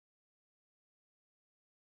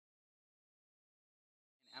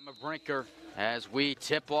Emma Brinker, as we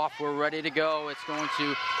tip off, we're ready to go. It's going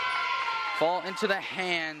to fall into the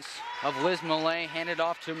hands of Liz Millay, handed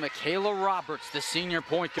off to Michaela Roberts, the senior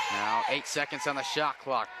point guard. Now 8 seconds on the shot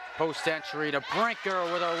clock. Post entry to Brinker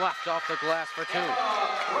with her left off the glass for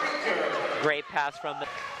two. Great pass from the...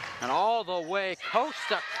 And all the way coast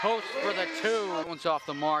to coast for the two. One's off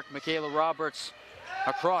the mark. Michaela Roberts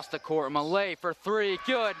across the court. Millay for three.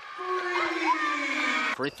 Good.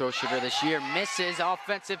 Free throw shooter this year misses.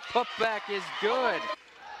 Offensive putback is good.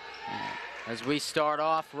 As we start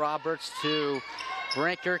off, Roberts to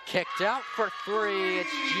Brinker, kicked out for three. It's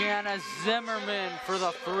Gianna Zimmerman for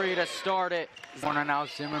the three to start it. Corner now,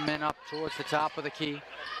 Zimmerman up towards the top of the key.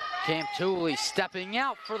 Cam Tooley stepping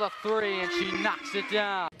out for the three, and she knocks it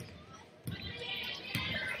down.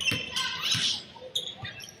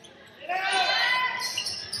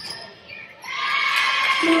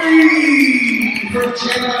 Three for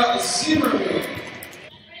Gianna Zimmerman.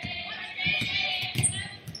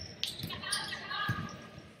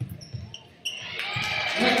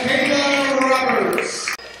 Michaela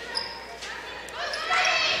Roberts.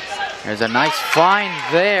 There's a nice find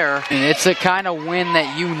there. And it's the kind of win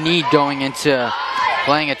that you need going into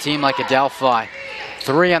playing a team like Adelphi.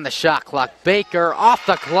 Three on the shot clock. Baker off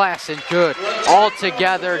the glass and good.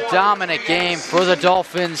 Altogether, dominant game for the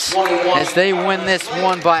Dolphins as they win this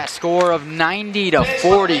one by a score of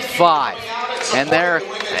 90-45. And their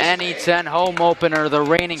NE10 home opener, the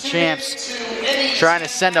reigning champs, trying to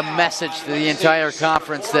send a message to the entire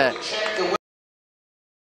conference that